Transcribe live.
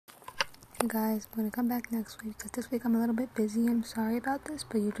Hey guys, I'm gonna come back next week because this week I'm a little bit busy. I'm sorry about this,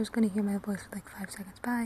 but you're just gonna hear my voice for like 5 seconds. Bye.